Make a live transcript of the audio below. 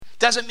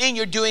Doesn't mean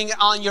you're doing it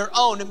on your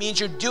own. It means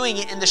you're doing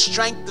it in the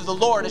strength of the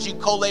Lord as you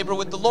co-labor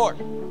with the Lord.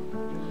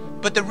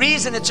 But the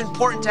reason it's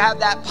important to have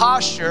that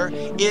posture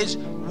is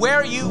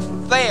where you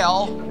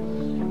fail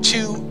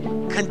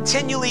to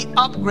continually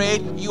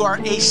upgrade, you are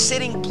a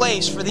sitting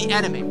place for the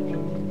enemy.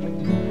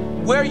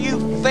 Where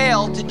you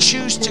fail to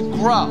choose to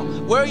grow,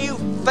 where you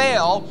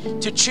fail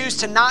to choose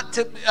to not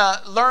to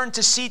learn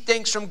to see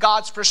things from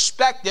God's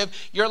perspective,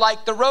 you're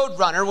like the road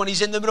runner when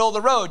he's in the middle of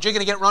the road. You're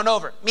going to get run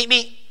over. Meet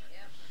me.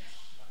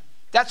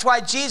 That's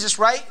why Jesus,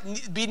 right?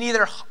 Be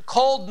neither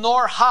cold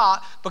nor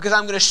hot, because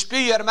I'm going to spew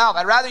you out of my mouth.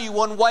 I'd rather you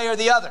one way or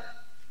the other.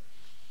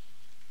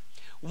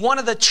 One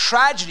of the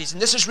tragedies, and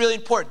this is really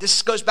important,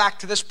 this goes back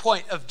to this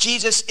point of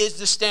Jesus is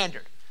the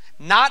standard,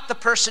 not the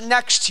person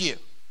next to you.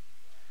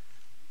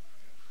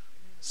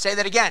 Say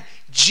that again.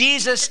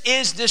 Jesus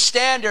is the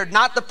standard,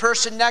 not the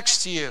person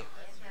next to you.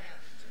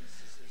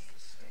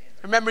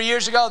 Remember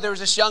years ago, there was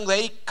this young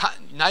lady,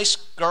 nice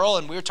girl,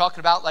 and we were talking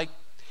about like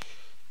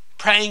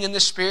praying in the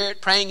Spirit,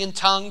 praying in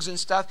tongues and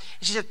stuff.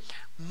 And she said,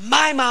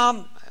 my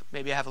mom,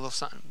 maybe I have a little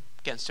something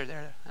against her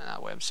there. That's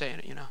the way I'm saying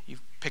it, you know. You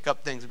pick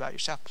up things about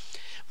yourself.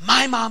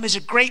 My mom is a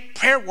great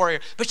prayer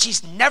warrior, but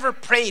she's never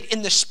prayed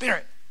in the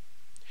Spirit.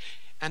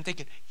 I'm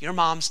thinking, your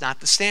mom's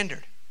not the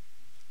standard.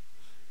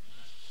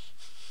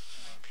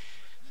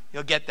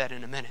 You'll get that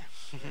in a minute.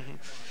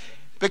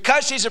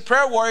 Because she's a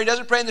prayer warrior,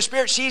 doesn't pray in the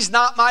Spirit, she's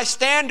not my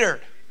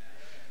standard.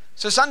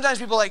 So sometimes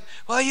people are like,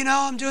 well, you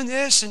know, I'm doing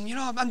this, and, you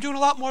know, I'm doing a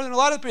lot more than a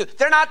lot of people.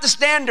 They're not the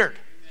standard.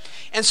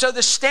 And so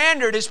the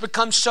standard has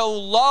become so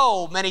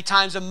low many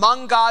times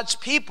among God's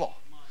people.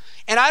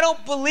 And I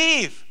don't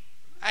believe,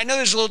 I know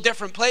there's a little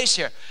different place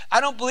here. I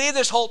don't believe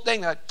this whole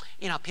thing that,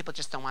 you know, people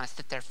just don't want to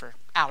sit there for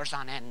hours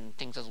on end and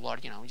things of the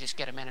Lord. You know, we just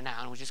get them in and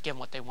out, and we just give them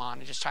what they want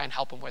and just try and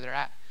help them where they're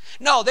at.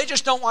 No, they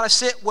just don't want to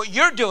sit what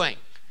you're doing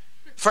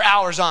for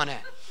hours on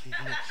end.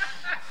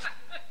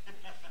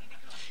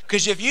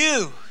 Because if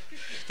you,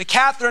 the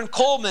Catherine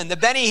Coleman, the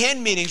Benny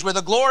Hinn meetings where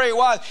the glory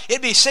was,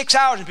 it'd be 6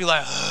 hours and be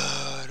like,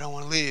 I don't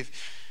want to leave.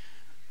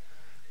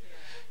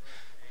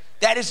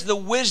 That is the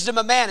wisdom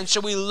of man. And so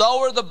we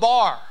lower the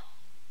bar.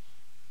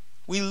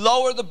 We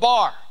lower the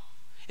bar.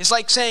 It's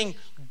like saying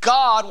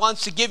God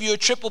wants to give you a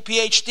triple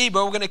PhD,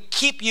 but we're going to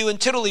keep you in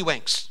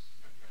tiddlywinks.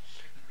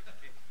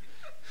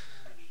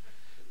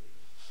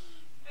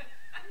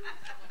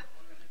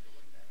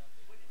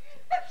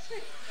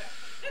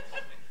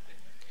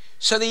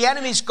 So the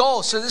enemy's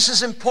goal, so this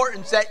is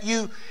important that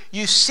you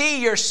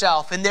see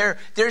yourself, and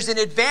there's an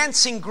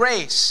advancing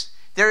grace.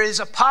 There is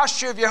a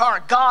posture of your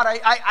heart. God,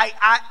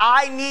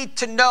 I need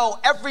to know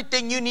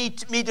everything you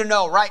need me to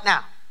know right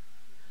now.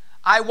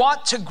 I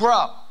want to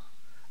grow.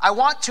 I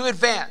want to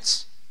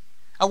advance.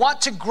 I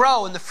want to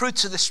grow in the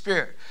fruits of the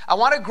Spirit. I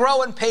want to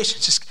grow in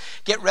patience. Just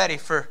get ready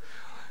for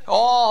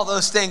all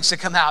those things to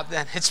come out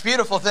then. It's a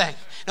beautiful thing.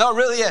 No, it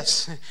really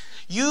is.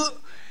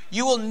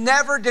 You will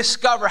never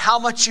discover how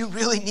much you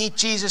really need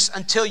Jesus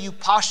until you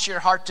posture your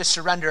heart to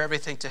surrender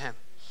everything to Him.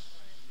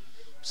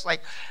 It's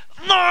like,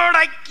 Lord,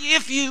 I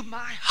give you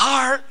my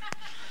heart.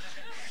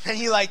 And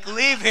you like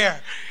leave here.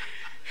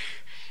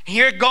 And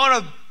you're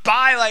going to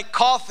buy like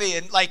coffee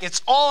and like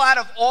it's all out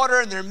of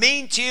order and they're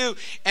mean to you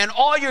and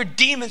all your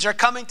demons are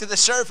coming to the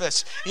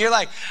surface. And you're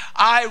like,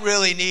 I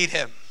really need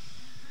Him.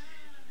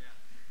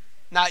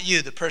 Not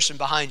you, the person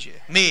behind you.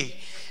 Me.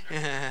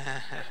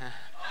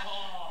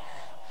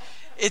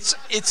 It's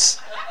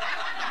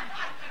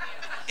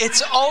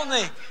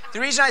only, the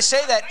reason I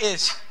say that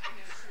is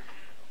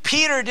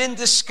Peter didn't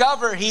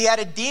discover he had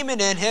a demon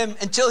in him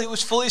until he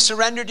was fully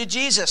surrendered to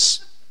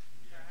Jesus.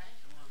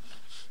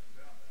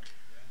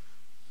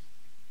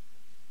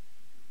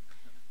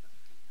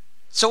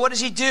 So what does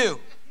he do?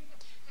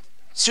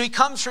 So he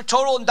comes for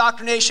total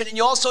indoctrination, and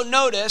you also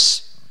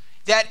notice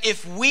that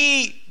if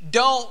we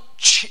don't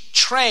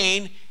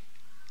train,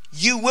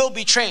 you will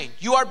be trained.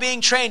 You are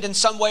being trained in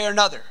some way or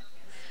another.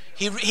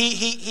 He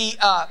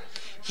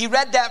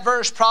read that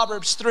verse,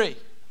 Proverbs 3.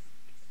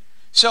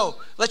 So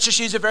let's just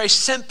use a very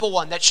simple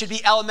one that should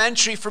be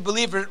elementary for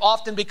believers. It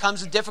often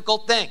becomes a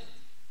difficult thing.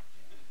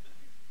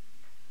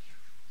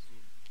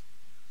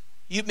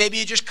 Maybe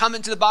you just come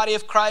into the body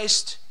of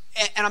Christ,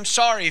 and I'm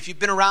sorry if you've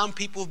been around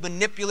people who've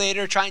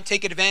manipulated or try and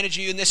take advantage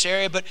of you in this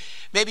area, but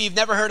maybe you've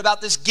never heard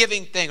about this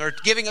giving thing or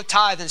giving of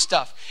tithe and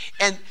stuff.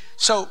 And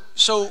so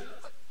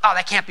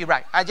that can't be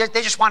right.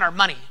 They just want our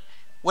money.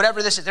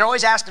 Whatever this is, they're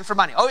always asking for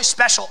money. Always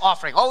special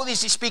offering. All these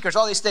speakers,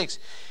 all these things.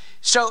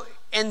 So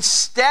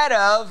instead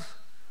of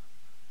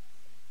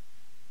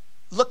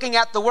looking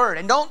at the word,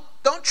 and don't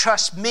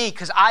trust me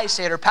because I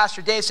say it or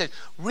Pastor Dave said,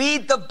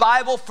 read the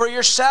Bible for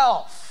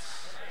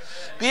yourself.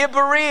 Be a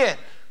Berean.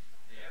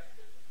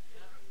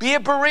 Be a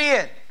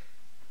Berean.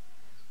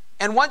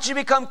 And once you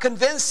become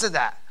convinced of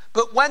that,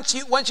 but once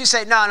you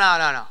say, no.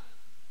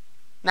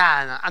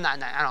 Nah,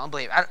 I don't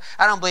believe it.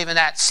 I don't believe in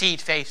that seed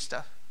faith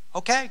stuff.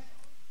 Okay.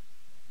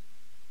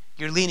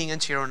 You're leaning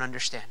into your own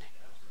understanding.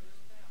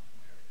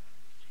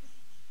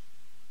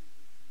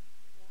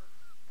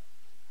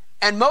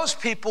 And most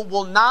people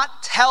will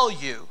not tell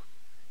you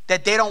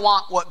that they don't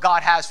want what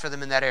God has for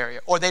them in that area,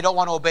 or they don't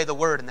want to obey the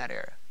word in that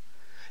area.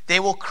 They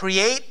will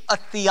create a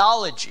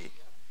theology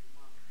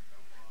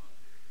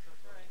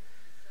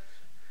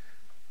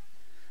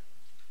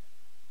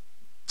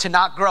to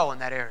not grow in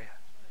that area.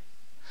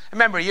 I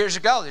remember years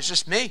ago, there's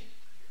just me.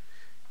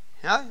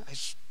 You know, I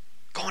was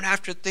going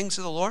after things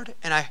of the Lord,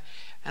 and I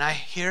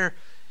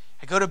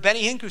go to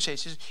Benny Hinn crusade.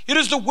 He says, it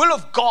is the will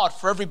of God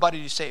for everybody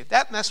to be saved.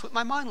 That messed with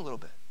my mind a little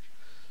bit.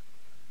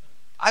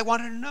 I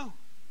wanted to know,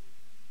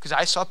 because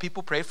I saw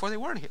people pray before they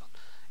weren't healed.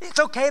 It's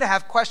okay to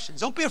have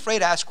questions. Don't be afraid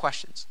to ask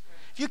questions.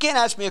 If you can't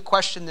ask me a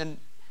question, then,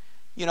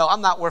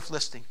 I'm not worth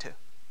listening to.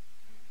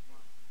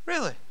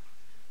 Really.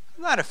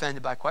 I'm not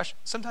offended by questions.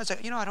 Sometimes,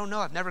 I don't know.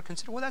 I've never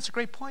considered. Well, that's a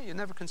great point. You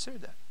never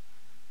considered that.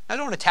 Now,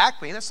 don't attack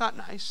me. That's not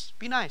nice.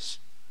 Be nice.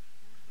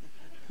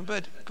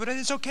 But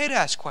it's okay to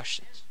ask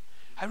questions.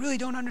 I really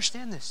don't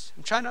understand this.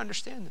 I'm trying to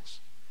understand this.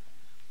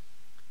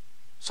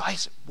 So I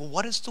said, well,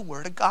 what does the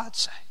Word of God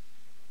say?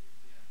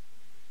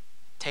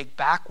 Take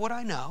back what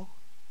I know.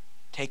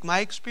 Take my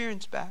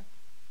experience back.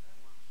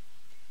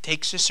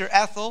 Take Sister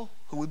Ethel,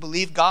 who we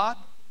believe God.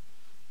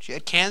 She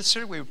had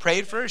cancer. We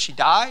prayed for her. She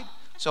died.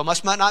 So it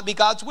must not be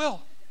God's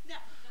will.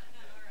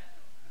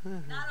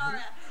 Not our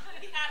Ethel.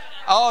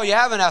 Oh, you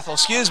have an Ethel.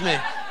 Excuse me.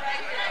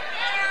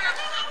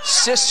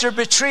 Sister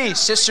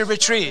Beatrice.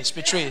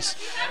 Beatrice.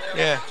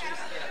 Yeah.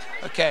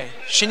 Okay.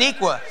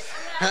 Shaniqua.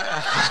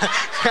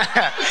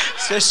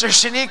 Sister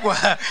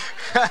Shaniqua.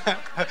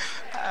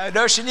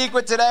 No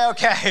Shaniqua today?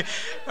 Okay.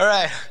 All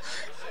right.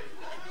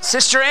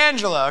 Sister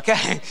Angela.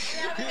 Okay.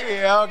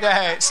 Yeah,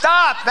 okay.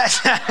 Stop.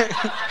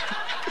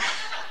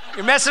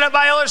 You're messing up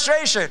my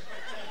illustration.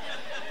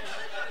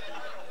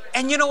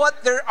 And you know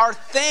what? There are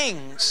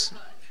things,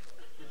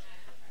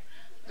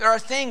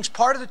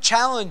 part of the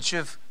challenge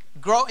of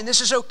growing, and this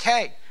is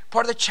okay.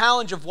 Part of the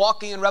challenge of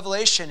walking in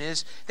revelation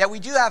is that we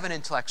do have an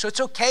intellect. So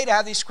it's okay to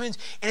have these queens,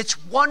 and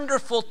it's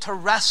wonderful to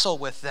wrestle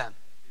with them.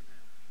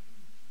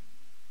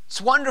 It's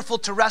wonderful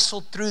to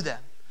wrestle through them.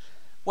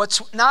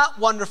 What's not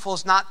wonderful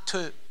is not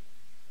to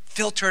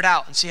filter it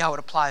out and see how it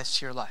applies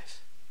to your life.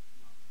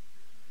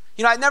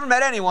 I've never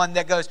met anyone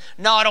that goes,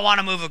 no, I don't want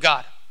to move of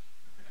God.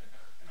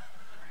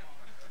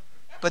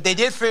 But they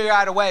did figure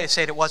out a way to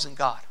say it wasn't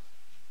God.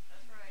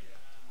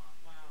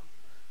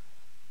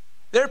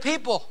 There are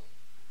people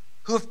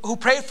who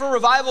prayed for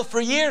revival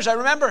for years, I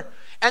remember.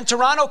 And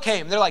Toronto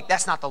came. They're like,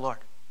 that's not the Lord.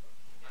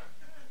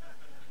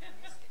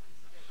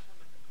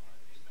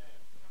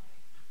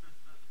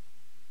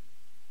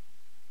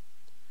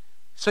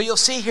 So you'll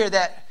see here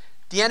that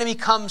the enemy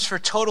comes for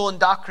total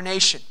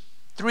indoctrination.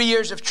 3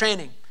 years of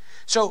training.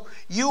 So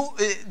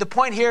the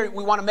point here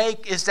we want to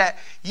make is that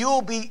you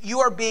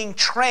are being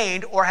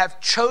trained or have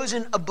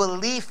chosen a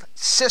belief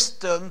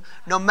system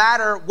no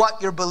matter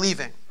what you're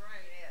believing.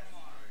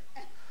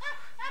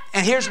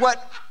 And here's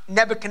what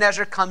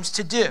Nebuchadnezzar comes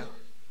to do.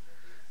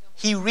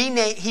 He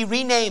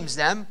renames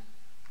them.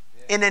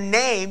 In a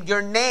name,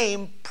 your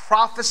name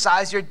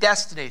prophesies your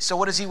destiny. So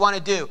what does he want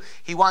to do?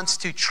 He wants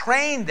to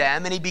train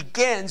them, and he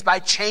begins by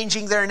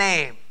changing their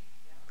name.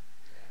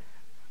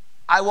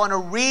 I want to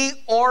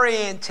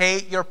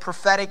reorientate your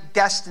prophetic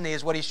destiny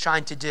is what he's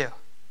trying to do.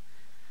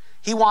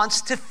 He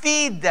wants to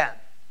feed them.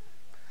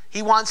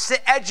 He wants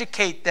to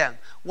educate them.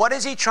 What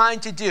is he trying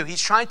to do?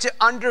 He's trying to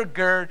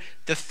undergird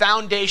the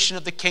foundation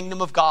of the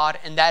kingdom of God,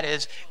 and that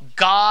is,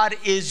 God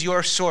is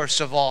your source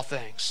of all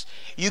things.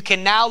 You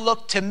can now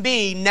look to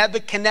me,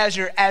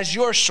 Nebuchadnezzar, as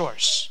your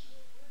source.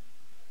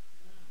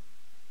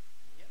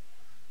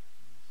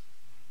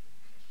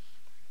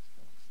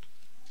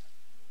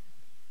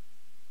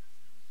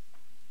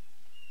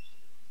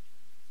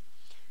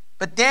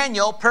 But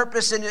Daniel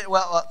purposed in it,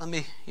 we'll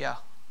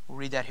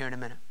read that here in a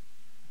minute.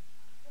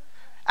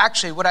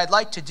 Actually, what I'd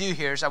like to do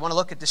here is I want to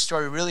look at this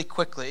story really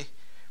quickly,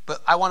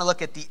 but I want to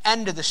look at the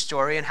end of the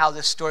story and how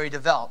this story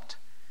developed.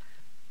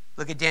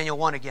 Look at Daniel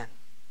 1 again.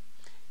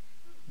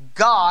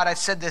 God, I've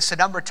said this a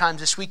number of times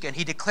this weekend,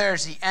 he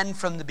declares the end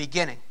from the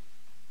beginning.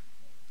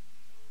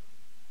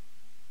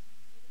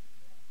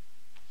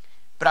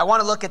 But I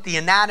want to look at the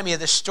anatomy of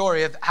this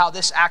story of how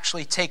this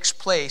actually takes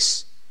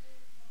place,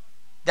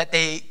 that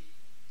they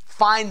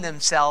find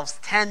themselves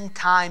 10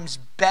 times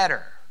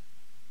better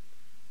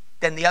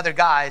than the other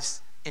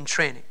guys in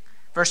training.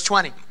 Verse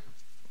 20.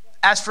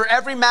 As for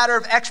every matter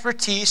of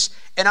expertise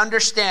and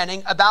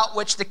understanding about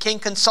which the king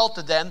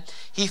consulted them,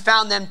 he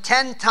found them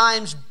 10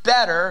 times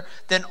better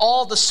than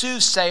all the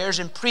soothsayers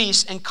and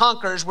priests and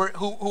conquerors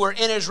who were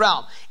in his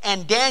realm.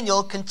 And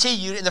Daniel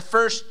continued in the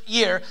first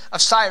year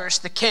of Cyrus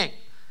the king.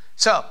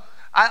 So,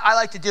 I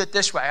like to do it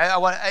this way. I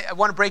want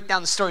to break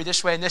down the story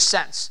this way in this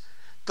sense.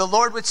 The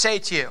Lord would say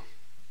to you,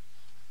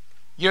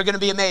 you're going to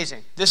be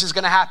amazing. This is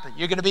going to happen.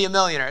 You're going to be a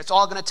millionaire. It's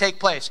all going to take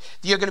place.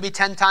 You're going to be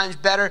 10 times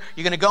better.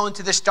 You're going to go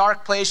into this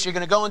dark place. You're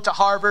going to go into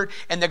Harvard,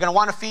 and they're going to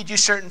want to feed you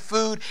certain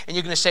food, and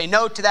you're going to say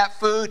no to that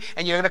food,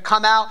 and you're going to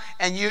come out,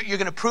 and you're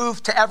going to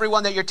prove to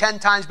everyone that you're 10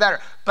 times better.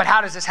 But how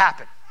does this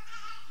happen?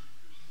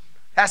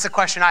 That's the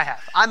question I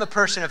have. I'm a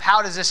person of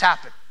how does this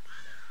happen?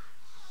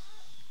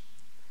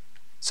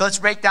 So let's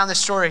break down the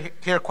story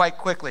here quite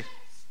quickly.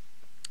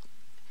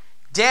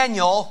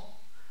 Daniel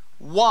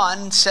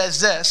 1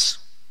 says this.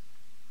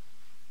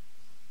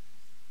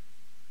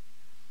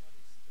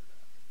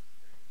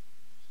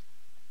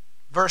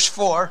 Verse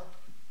 4.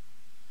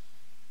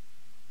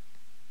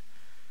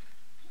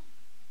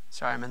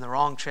 Sorry, I'm in the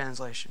wrong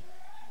translation.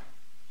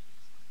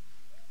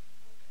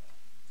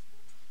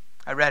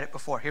 I read it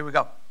before. Here we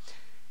go.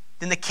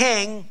 Then the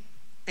king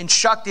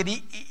instructed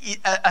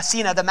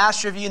Asina, the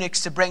master of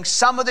eunuchs, to bring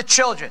some of the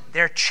children,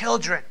 their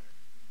children,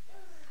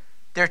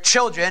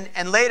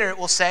 and later it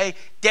will say,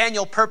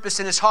 Daniel purposed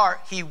in his heart,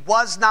 he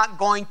was not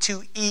going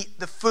to eat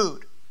the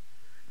food.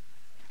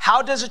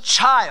 How does a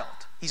child,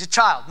 he's a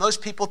child,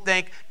 most people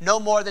think no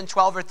more than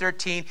 12 or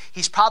 13,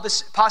 he's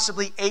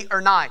possibly 8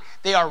 or 9.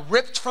 They are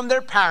ripped from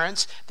their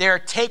parents, they are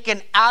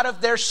taken out of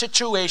their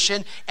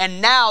situation,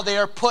 and now they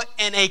are put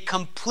in a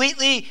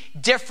completely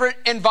different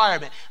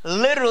environment.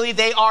 Literally,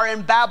 they are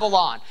in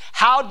Babylon.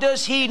 How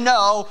does he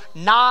know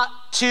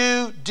not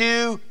to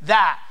do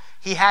that?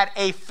 He had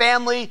a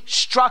family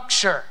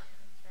structure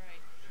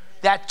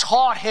that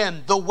taught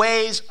him the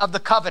ways of the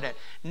covenant.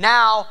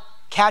 Now,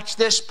 catch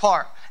this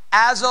part.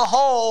 As a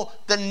whole,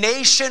 the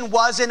nation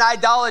was in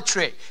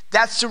idolatry.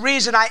 That's the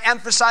reason I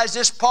emphasize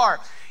this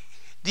part.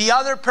 The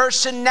other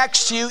person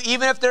next to you,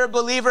 even if they're a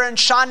believer in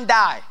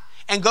Shandai,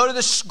 and go to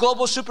the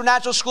Global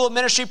Supernatural School of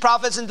Ministry,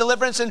 Prophets, and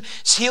Deliverance, and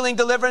Healing,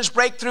 Deliverance,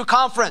 Breakthrough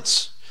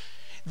Conference,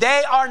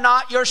 they are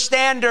not your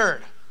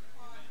standard.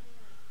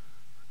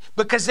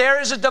 Because there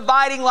is a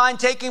dividing line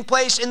taking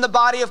place in the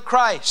body of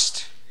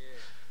Christ.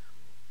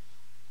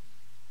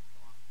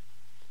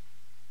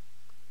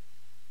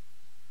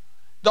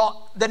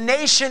 The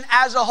nation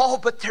as a whole,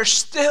 but there's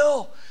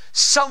still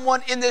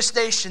someone in this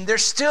nation.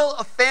 There's still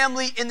a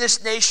family in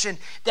this nation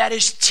that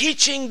is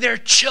teaching their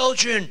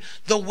children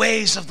the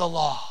ways of the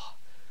law.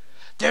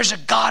 There's a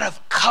God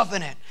of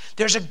covenant.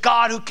 There's a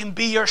God who can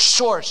be your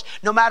source.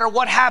 No matter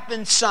what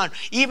happens, son,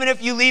 even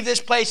if you leave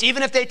this place,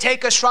 even if they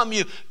take us from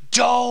you,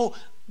 don't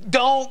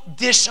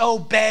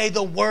disobey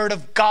the word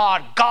of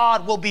God.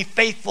 God will be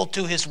faithful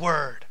to his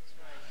word.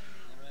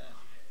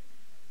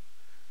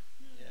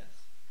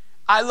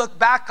 I look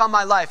back on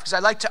my life because I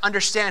like to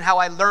understand how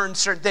I learned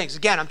certain things.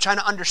 Again, I'm trying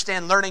to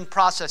understand learning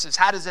processes.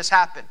 How does this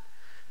happen?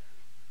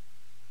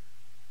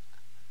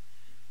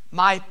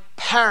 My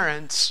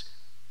parents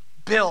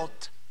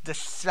built the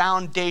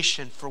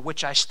foundation for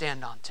which I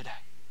stand on today.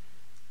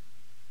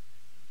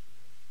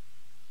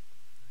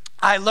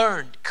 I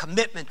learned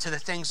commitment to the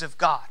things of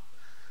God.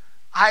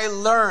 I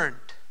learned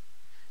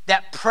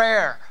that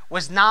prayer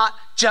was not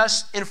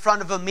just in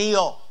front of a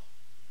meal.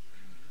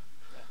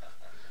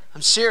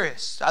 I'm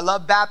serious. I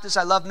love Baptists.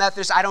 I love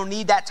Methodists. I don't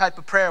need that type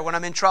of prayer when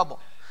I'm in trouble.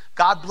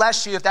 God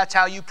bless you if that's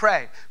how you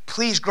pray.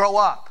 Please grow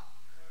up.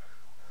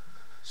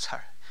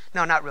 Sorry.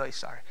 No, not really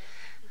sorry.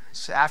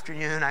 It's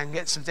afternoon. I can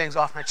get some things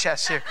off my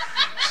chest here.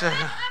 So,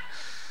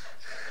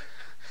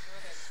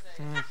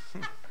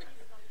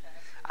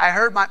 I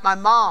heard my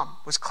mom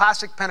was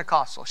classic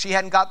Pentecostal. She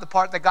hadn't got the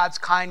part that God's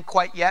kind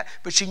quite yet,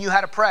 but she knew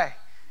how to pray.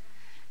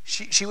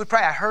 She would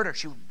pray. I heard her.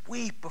 She would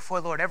weep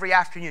before the Lord every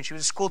afternoon. She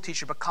was a school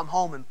teacher, but come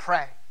home and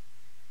pray.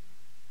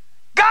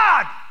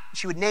 God!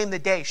 She would name the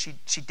day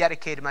she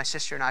dedicated my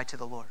sister and I to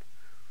the Lord.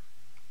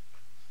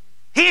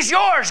 He's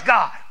yours,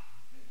 God.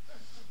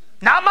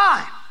 Not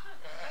mine.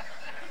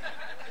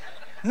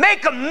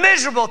 Make him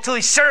miserable till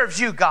he serves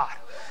you, God.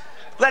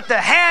 Let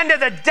the hand of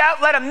the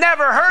devil, let him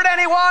never hurt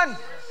anyone.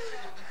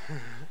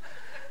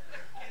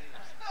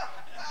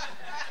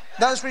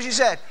 Notice what she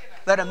said.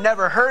 Let him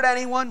never hurt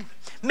anyone.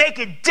 Make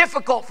it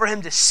difficult for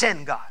him to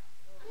sin, God.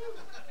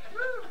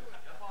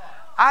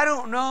 I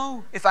don't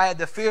know if I had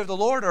the fear of the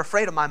Lord or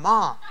afraid of my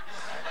mom.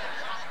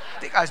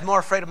 I think I was more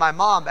afraid of my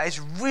mom. But it's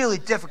really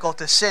difficult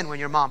to sin when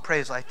your mom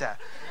prays like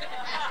that.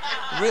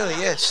 It really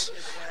is.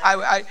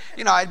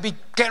 I'd be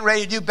getting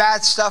ready to do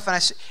bad stuff,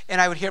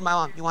 and I would hear my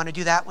mom, "You want to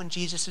do that when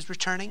Jesus is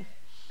returning?"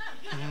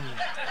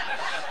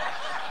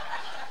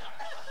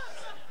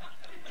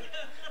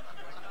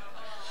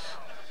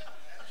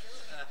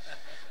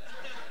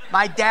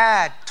 My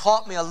dad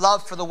taught me a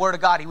love for the Word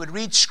of God. He would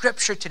read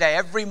Scripture today.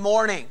 Every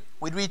morning,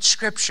 we'd read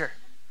Scripture.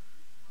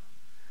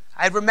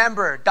 I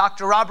remember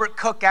Dr. Robert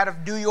Cook out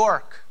of New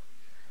York.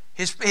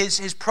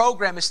 His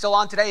program is still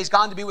on today. He's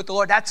gone to be with the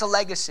Lord. That's a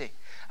legacy.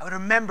 I would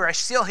remember, I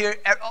still hear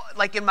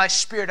like in my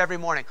spirit every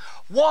morning,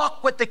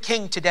 walk with the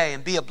King today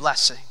and be a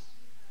blessing.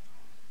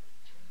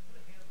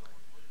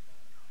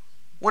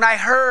 When I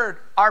heard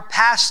our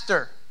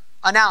pastor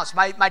announce,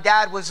 my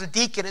dad was a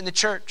deacon in the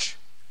church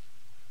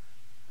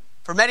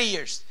for many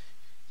years.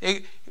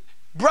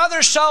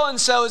 Brother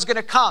so-and-so is going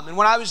to come. And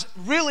when I was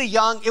really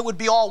young, it would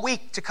be all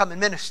week to come and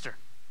minister.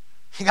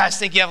 You guys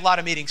think you have a lot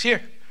of meetings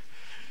here.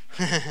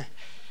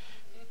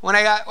 When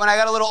I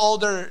got a little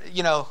older,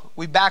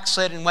 we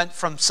backslid and went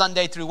from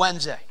Sunday through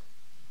Wednesday.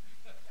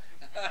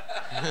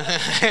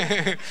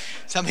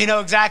 Some of you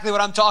know exactly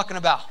what I'm talking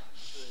about.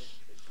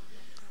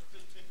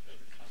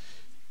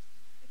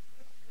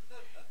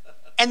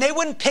 And they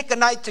wouldn't pick a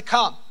night to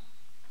come.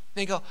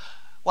 They go,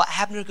 well,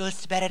 Abner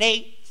goes to bed at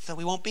 8, so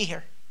we won't be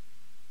here.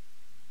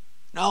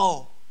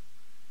 No.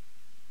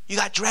 You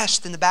got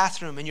dressed in the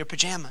bathroom in your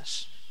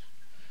pajamas.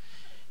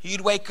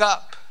 You'd wake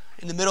up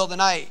in the middle of the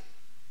night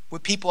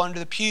with people under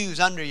the pews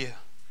under you.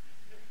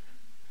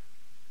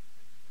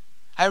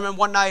 I remember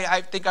one night,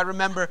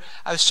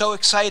 I was so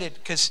excited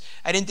because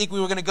I didn't think we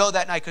were going to go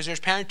that night because there's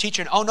parent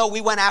teacher. And oh no, we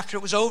went after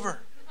it was over.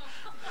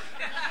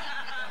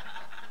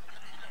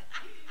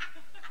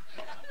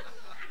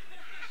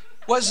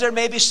 Was there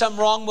maybe some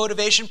wrong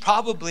motivation?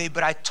 Probably,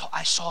 but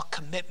I saw a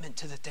commitment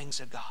to the things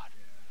of God.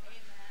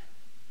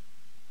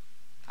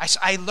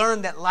 I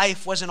learned that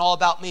life wasn't all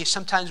about me.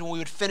 Sometimes when we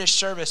would finish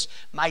service,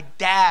 my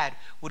dad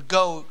would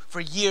go for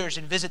years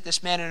and visit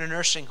this man in a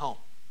nursing home.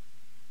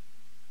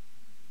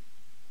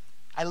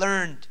 I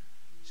learned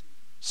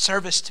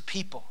service to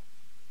people.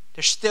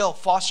 There's still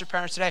foster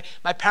parents today.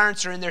 My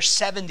parents are in their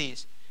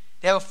 70s.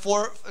 They have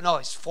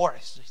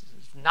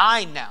he's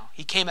 9 now.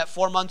 He came at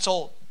 4 months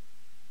old.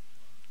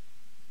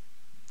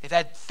 They've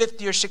had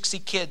 50 or 60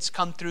 kids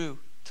come through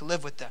to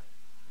live with them.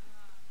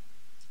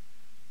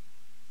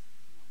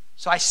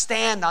 So I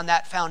stand on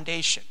that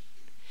foundation.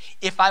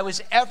 If I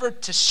was ever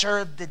to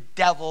serve the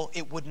devil,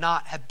 it would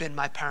not have been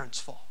my parents'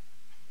 fault.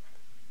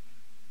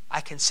 I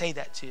can say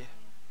that to you.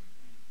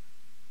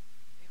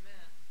 Amen.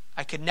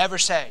 I could never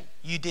say,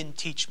 you didn't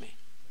teach me.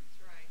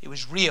 That's right. It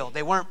was real.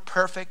 They weren't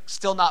perfect,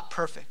 still not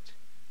perfect.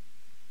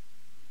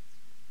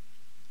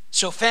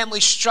 So family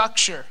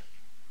structure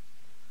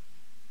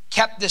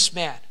kept this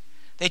man.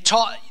 They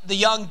taught the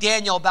young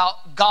Daniel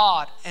about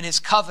God and his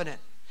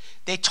covenant.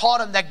 They taught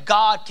him that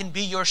God can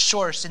be your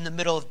source in the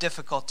middle of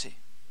difficulty.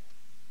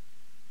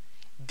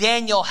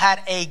 Daniel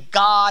had a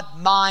God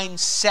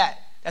mindset.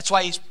 That's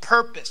why he's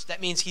purposed.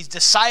 That means he's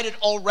decided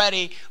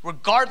already,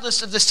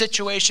 regardless of the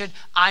situation,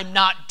 I'm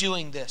not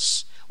doing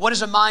this. What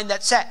is a mind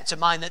that's set? It's a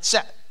mind that's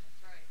set.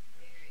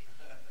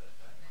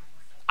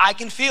 I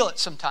can feel it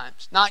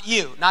sometimes. Not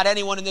you, not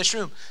anyone in this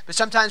room. But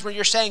sometimes when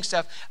you're saying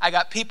stuff, I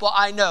got people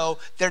I know,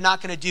 they're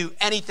not going to do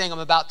anything I'm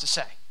about to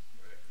say.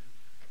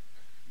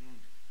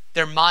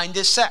 Their mind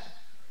is set.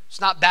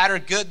 It's not bad or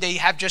good. They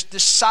have just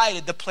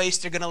decided the place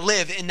they're going to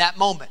live in that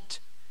moment.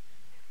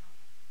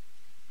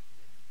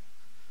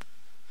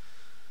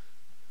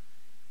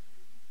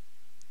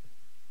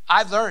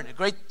 I've learned a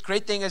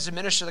great thing as a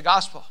minister of the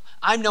gospel.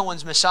 I'm no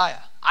one's Messiah.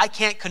 I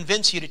can't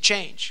convince you to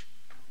change.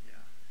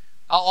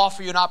 I'll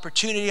offer you an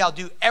opportunity. I'll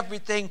do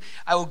everything.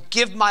 I will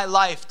give my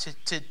life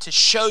to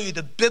show you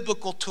the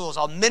biblical tools.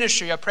 I'll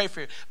minister you. I'll pray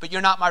for you. But you're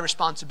not my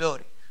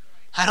responsibility.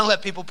 I don't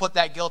let people put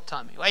that guilt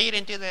on me. Well, you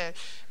didn't do that.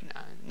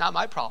 No, not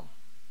my problem.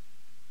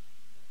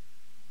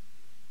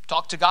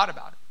 Talk to God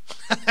about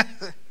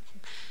it.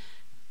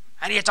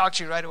 I need to talk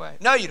to you right away.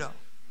 No, you don't.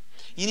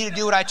 You need to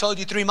do what I told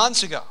you 3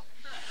 months ago.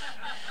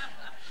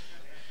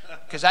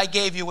 Because I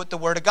gave you what the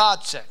Word of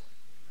God said.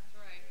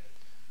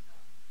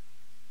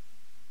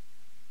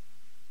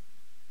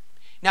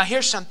 Now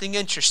here's something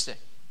interesting.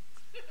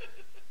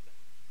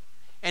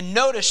 And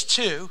notice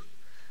too,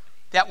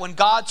 that when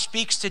God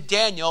speaks to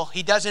Daniel,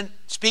 he doesn't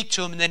speak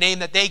to him in the name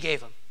that they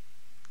gave him.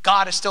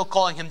 God is still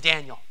calling him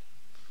Daniel.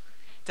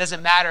 It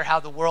doesn't matter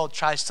how the world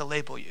tries to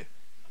label you.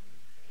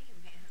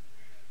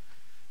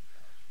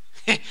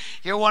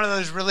 You're one of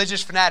those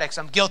religious fanatics.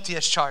 I'm guilty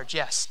as charged,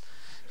 yes.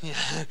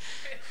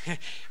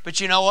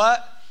 But you know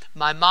what?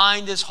 My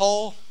mind is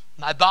whole,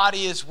 my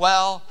body is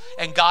well,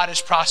 and God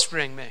is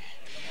prospering me.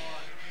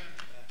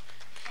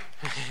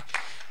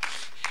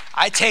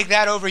 I take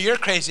that over your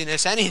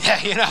craziness any day,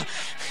 you know.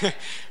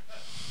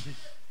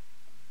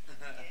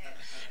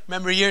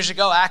 Remember years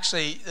ago,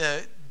 actually,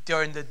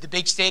 during the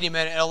big stadium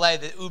in LA,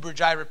 the Uber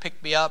driver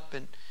picked me up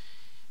and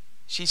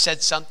she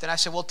said something. I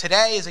said, well,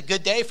 today is a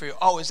good day for you.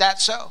 Oh, is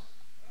that so?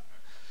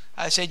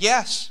 I said,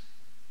 yes.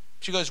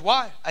 She goes,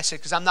 why? I said,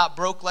 because I'm not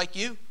broke like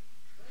you.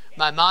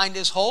 My mind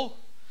is whole.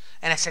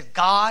 And I said,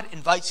 God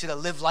invites you to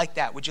live like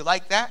that. Would you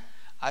like that?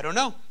 I don't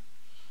know.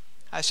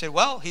 I said,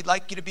 well, he'd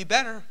like you to be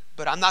better,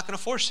 but I'm not going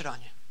to force it on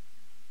you.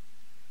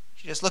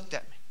 She just looked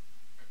at me.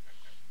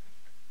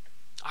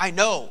 I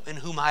know in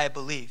whom I have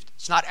believed.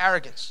 It's not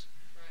arrogance.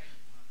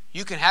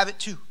 You can have it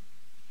too.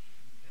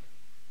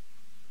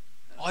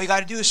 All you got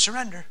to do is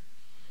surrender.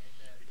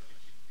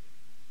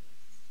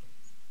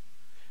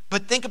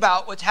 But think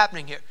about what's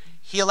happening here.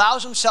 He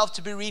allows himself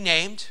to be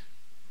renamed.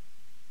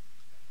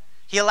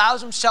 He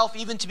allows himself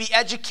even to be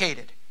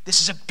educated.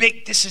 This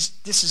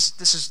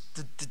is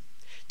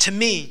to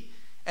me,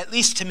 at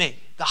least to me,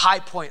 the high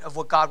point of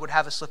what God would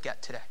have us look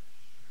at today.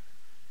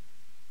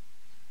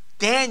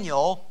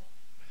 Daniel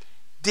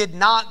did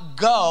not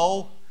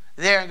go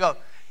there and go,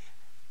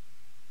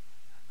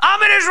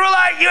 I'm an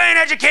Israelite, you ain't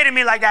educated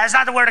me like that. It's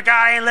not the word of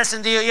God, I ain't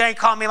listening to you, you ain't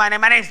calling me my name.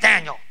 My name's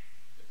Daniel,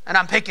 and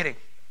I'm picketing.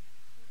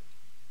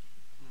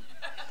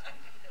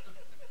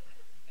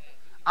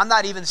 I'm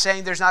not even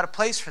saying there's not a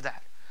place for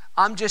that.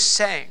 I'm just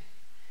saying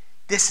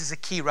this is a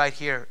key right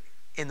here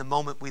in the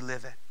moment we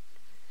live in.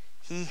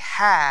 He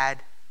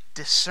had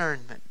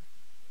discernment.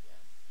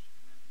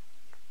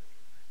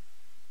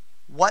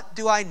 What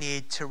do I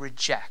need to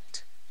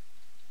reject?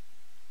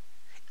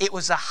 It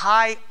was a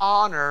high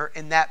honor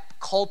in that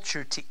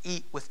culture to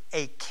eat with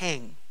a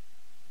king.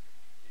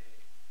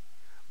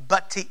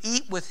 But to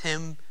eat with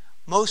him,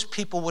 most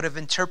people would have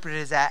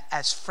interpreted that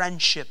as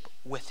friendship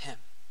with him.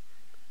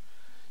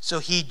 So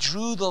he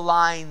drew the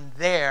line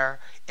there,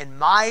 in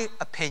my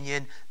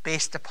opinion,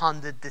 based upon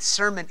the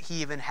discernment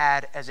he even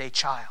had as a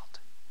child.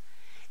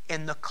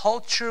 In the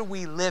culture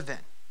we live in,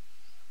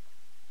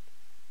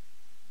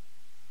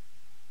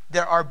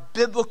 there are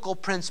biblical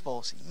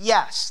principles.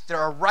 Yes, there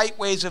are right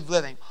ways of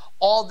living.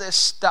 All this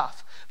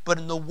stuff. But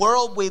in the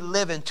world we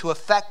live in, to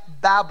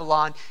affect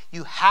Babylon,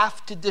 you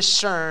have to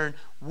discern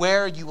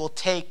where you will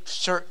take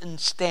certain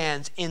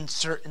stands in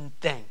certain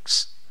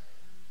things.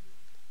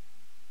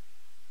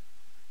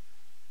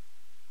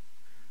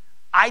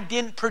 I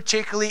didn't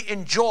particularly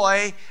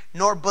enjoy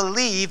nor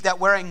believe that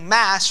wearing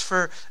masks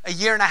for a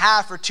year and a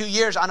half or 2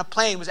 years on a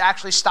plane was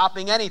actually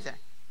stopping anything.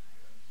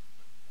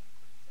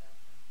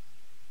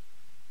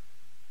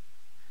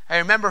 I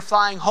remember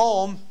flying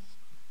home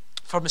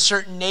from a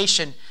certain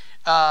nation,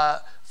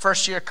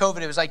 first year of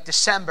COVID. It was like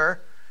December,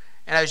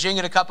 and I was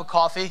drinking a cup of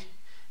coffee.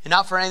 And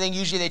not for anything,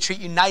 usually they treat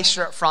you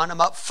nicer up front. I'm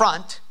up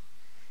front,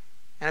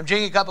 and I'm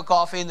drinking a cup of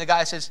coffee, and the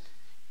guy says,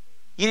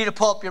 "You need to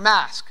pull up your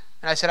mask."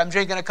 And I said, "I'm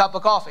drinking a cup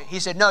of coffee." He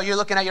said, "No, you're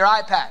looking at your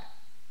iPad."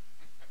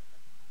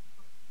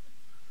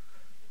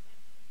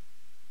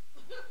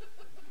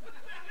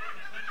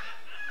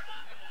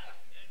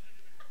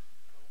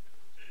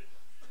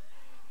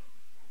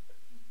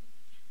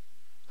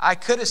 I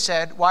could have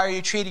said, "Why are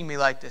you treating me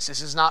like this?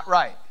 This is not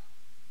right."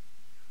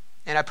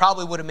 And I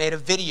probably would have made a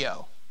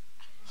video.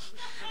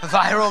 A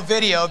viral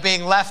video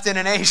being left in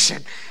a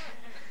nation.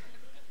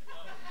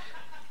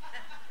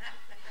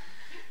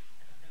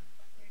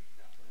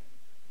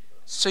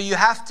 So you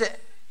have to,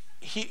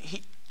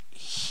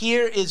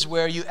 here is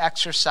where you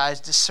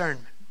exercise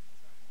discernment.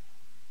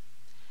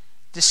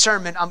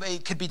 Discernment,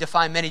 it could be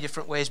defined many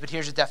different ways, but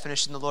here's a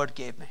definition the Lord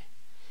gave me.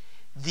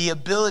 The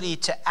ability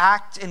to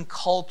act in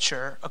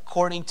culture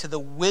according to the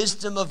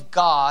wisdom of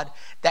God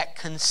that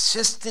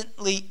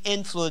consistently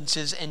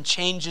influences and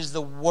changes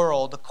the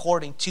world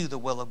according to the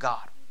will of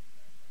God.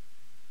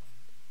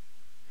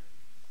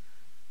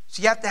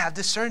 So you have to have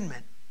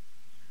discernment.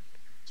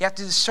 You have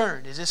to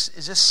discern, is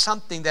this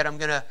something that I'm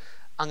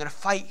gonna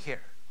fight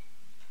here?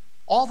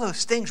 All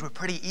those things were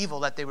pretty evil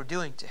that they were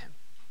doing to him.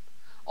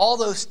 All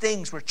those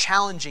things were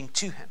challenging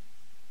to him.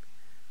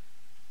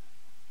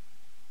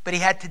 But he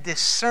had to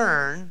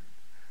discern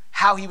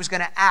how he was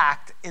going to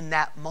act in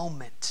that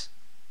moment.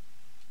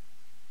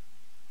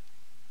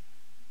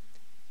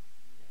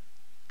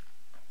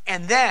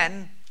 And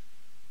then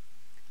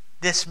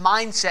this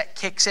mindset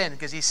kicks in,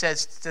 because he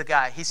says to the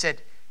guy, he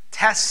said,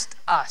 "Test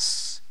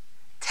us.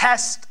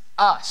 Test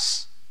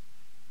us."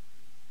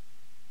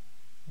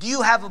 Do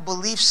you have a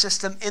belief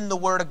system in the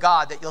Word of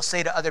God that you'll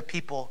say to other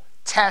people,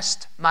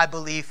 "Test my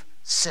belief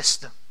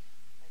system"?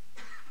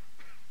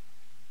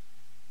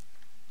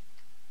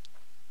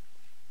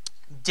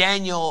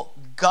 Daniel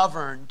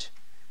governed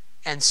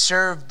and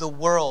served the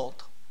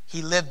world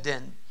he lived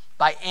in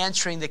by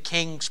answering the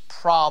king's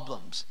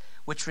problems,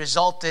 which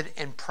resulted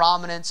in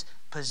prominence,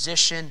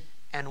 position,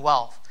 and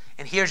wealth.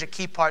 And here's a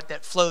key part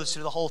that flows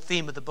through the whole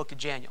theme of the book of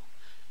Daniel.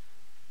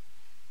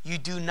 You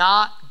do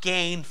not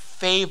gain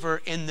favor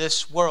in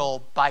this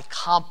world by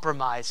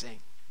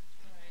compromising.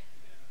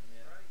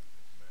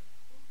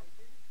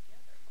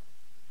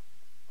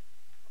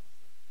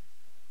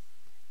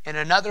 In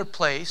another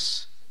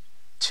place,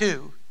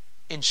 too,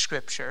 in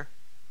Scripture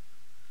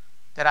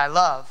that I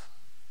love,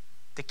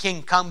 the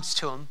king comes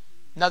to him,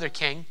 another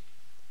king,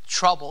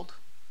 troubled.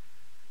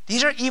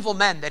 These are evil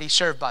men that he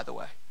served, by the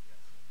way.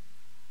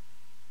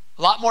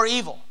 A lot more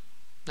evil.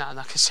 No, I'm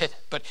not going to say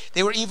that, but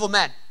they were evil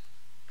men.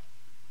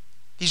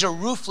 These are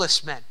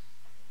ruthless men.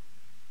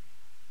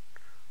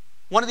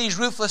 One of these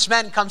ruthless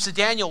men comes to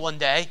Daniel one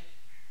day.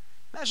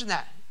 Imagine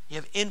that. You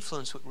have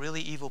influence with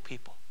really evil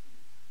people.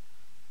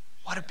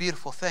 What a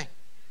beautiful thing.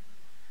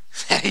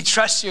 And he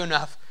trusts you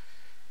enough.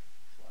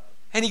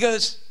 And he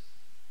goes,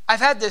 "I've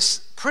had this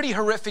pretty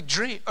horrific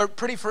dream, or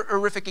pretty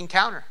horrific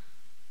encounter."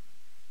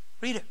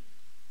 Read it.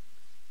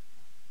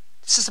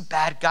 This is a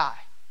bad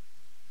guy.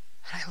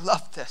 And I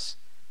love this.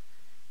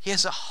 He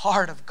has a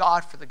heart of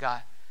God for the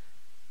guy.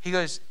 He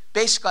goes,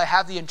 "Basically, I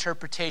have the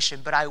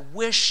interpretation, but I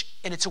wish,"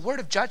 and it's a word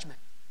of judgment.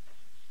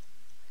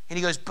 And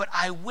he goes, "But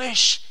I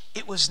wish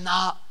it was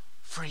not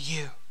for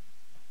you."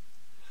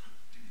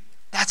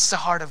 That's the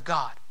heart of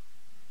God.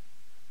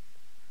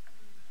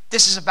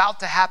 This is about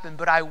to happen,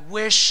 but I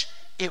wish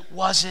it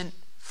wasn't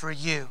for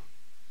you.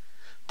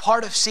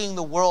 Part of seeing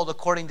the world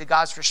according to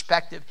God's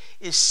perspective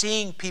is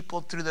seeing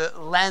people through the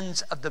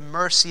lens of the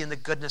mercy and the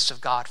goodness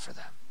of God for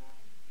them.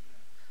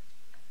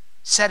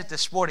 Said it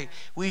this morning.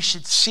 We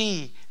should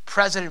see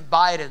President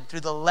Biden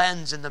through the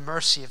lens and the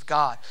mercy of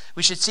God.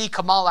 We should see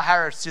Kamala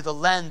Harris through the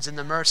lens and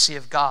the mercy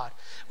of God.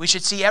 We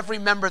should see every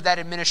member of that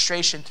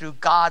administration through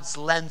God's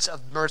lens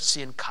of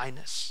mercy and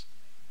kindness.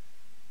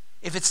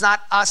 If it's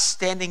not us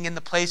standing in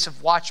the place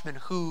of watchmen,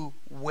 who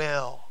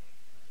will?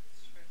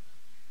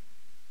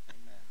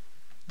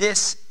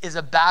 this is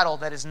a battle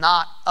that is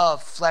not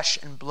of flesh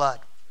and blood.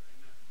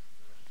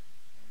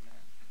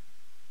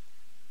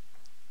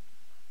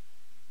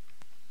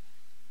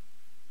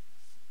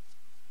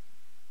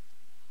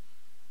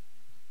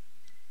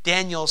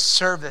 Daniel's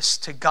service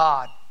to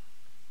God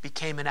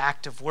became an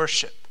act of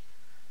worship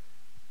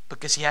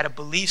because he had a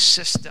belief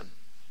system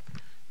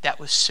that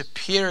was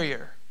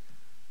superior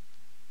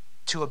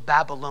to a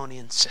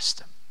Babylonian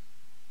system.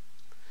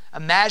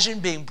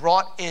 Imagine being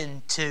brought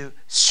in to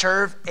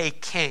serve a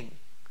king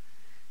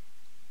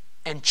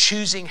and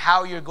choosing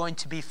how you're going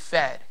to be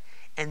fed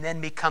and then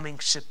becoming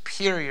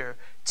superior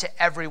to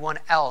everyone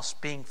else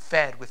being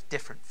fed with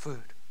different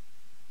food.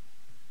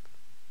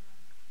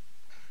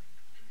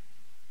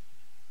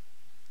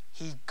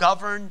 He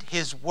governed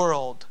his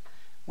world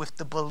with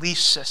the belief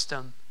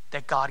system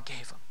that God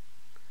gave him.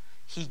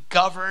 He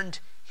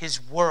governed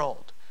his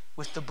world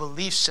with the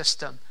belief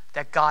system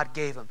that God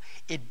gave him.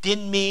 It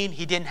didn't mean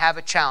he didn't have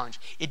a challenge.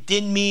 It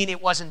didn't mean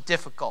it wasn't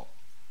difficult.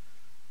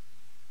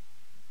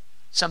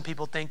 Some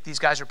people think these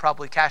guys are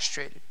probably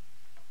castrated.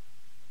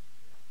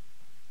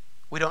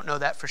 We don't know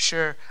that for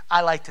sure.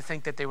 I like to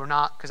think that they were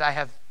not because I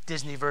have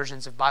Disney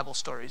versions of Bible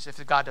stories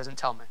if God doesn't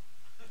tell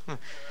me.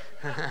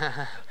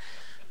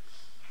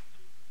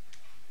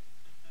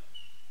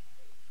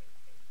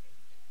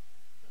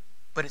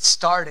 But it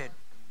started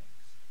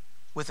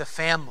with a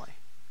family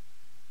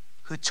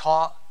who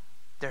taught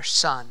their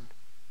son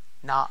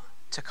not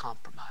to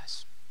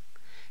compromise.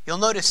 You'll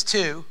notice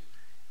too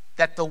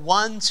that the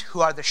ones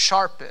who are the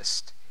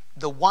sharpest,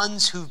 the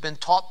ones who've been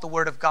taught the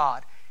word of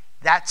God,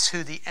 that's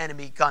who the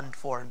enemy gunned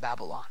for in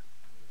Babylon.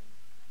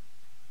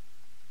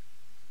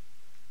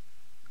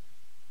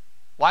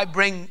 Why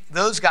bring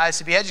those guys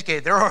to be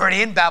educated? They're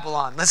already in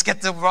Babylon. Let's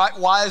get the right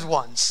wise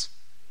ones.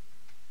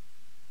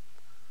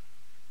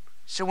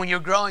 So when you're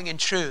growing in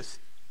truth,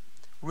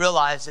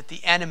 realize that the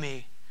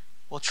enemy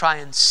will try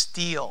and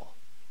steal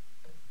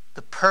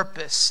the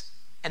purpose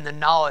and the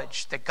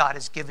knowledge that God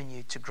has given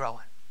you to grow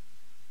in.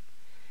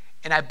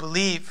 And I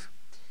believe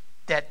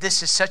that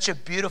this is such a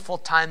beautiful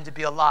time to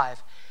be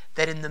alive,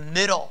 that in the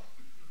middle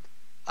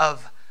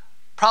of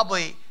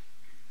probably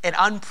an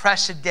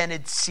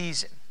unprecedented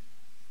season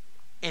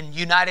in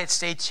United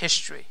States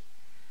history,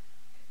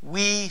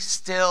 we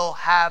still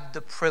have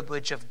the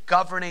privilege of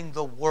governing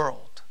the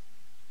world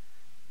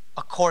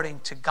according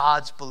to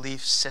God's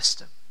belief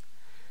system.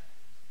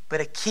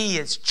 But a key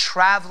is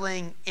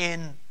traveling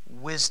in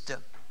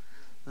wisdom,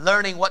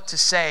 learning what to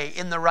say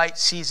in the right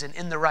season,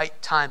 in the right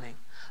timing,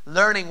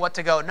 learning what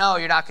to go, no,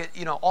 you're not going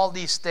to, all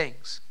these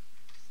things.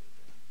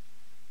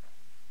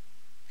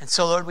 And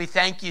so, Lord, we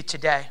thank you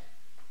today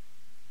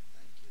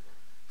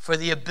for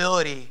the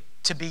ability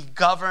to be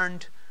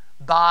governed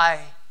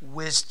by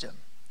wisdom,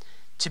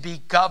 to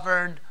be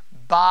governed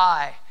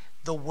by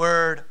the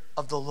word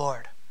of the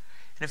Lord.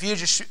 And if you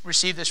just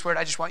received this word,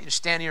 I just want you to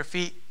stand on your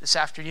feet this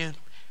afternoon.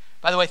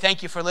 By the way,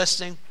 thank you for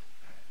listening.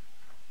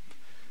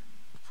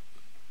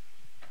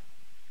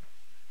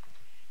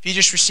 If you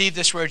just received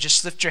this word,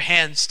 just lift your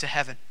hands to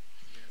heaven.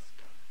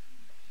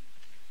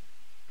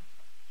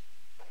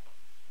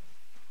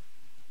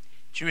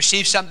 Did you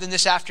receive something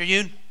this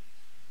afternoon?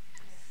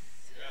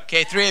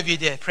 Okay, 3 of you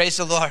did. Praise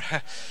the Lord.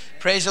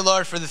 Praise the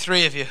Lord for the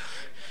 3 of you.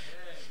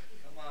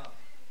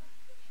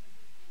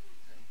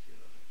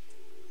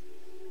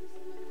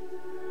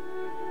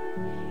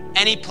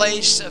 Any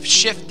place of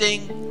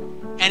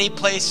shifting, any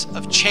place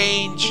of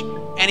change,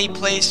 any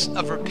place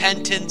of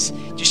repentance,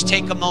 just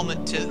take a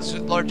moment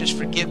to, Lord, just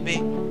forgive me.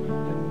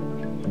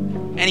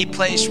 Any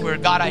place where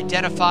God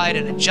identified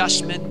an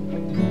adjustment,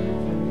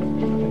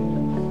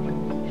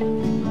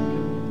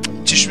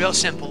 just real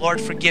simple,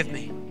 Lord, forgive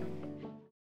me.